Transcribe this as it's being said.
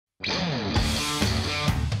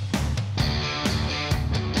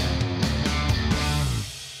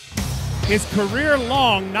His career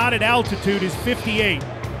long not at altitude is 58.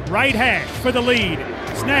 Right hash for the lead.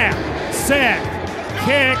 Snap, set,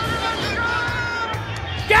 kick.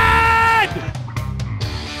 Good!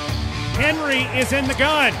 Henry is in the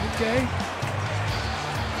gun. Okay.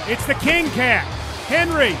 It's the King Cat.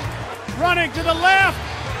 Henry running to the left,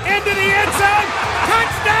 into the end zone.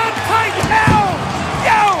 Touchdown, Titans!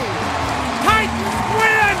 Yo! Titans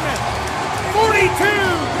win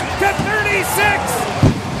 42-36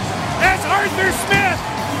 as Arthur Smith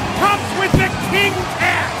comes with the King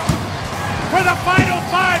Cat for the final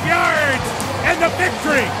 5 yards and the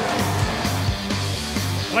victory.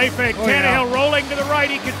 Play fake, Tannehill rolling to the right.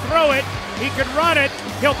 He could throw it. He could run it.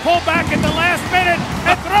 He'll pull back at the last minute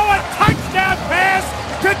and throw a touchdown pass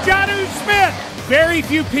to Jonnu Smith. Very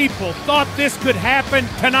few people thought this could happen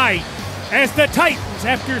tonight as the Titans,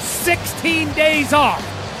 after 16 days off,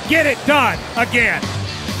 get it done again.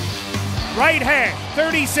 Right hash,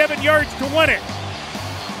 37 yards to win it.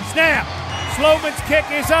 Snap. Sloman's kick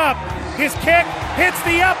is up. His kick hits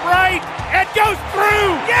the upright and goes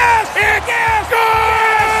through. Yes! It's yes!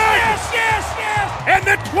 good! Yes! Yes! Yes! And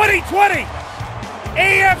the 2020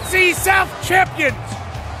 AFC South champions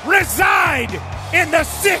reside in the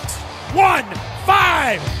 6-1-5.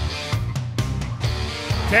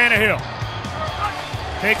 Tannehill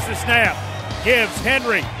takes the snap, gives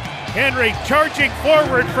Henry. Henry charging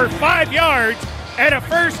forward for 5 yards and a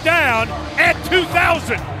first down at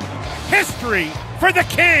 2,000. History for the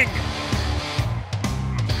King.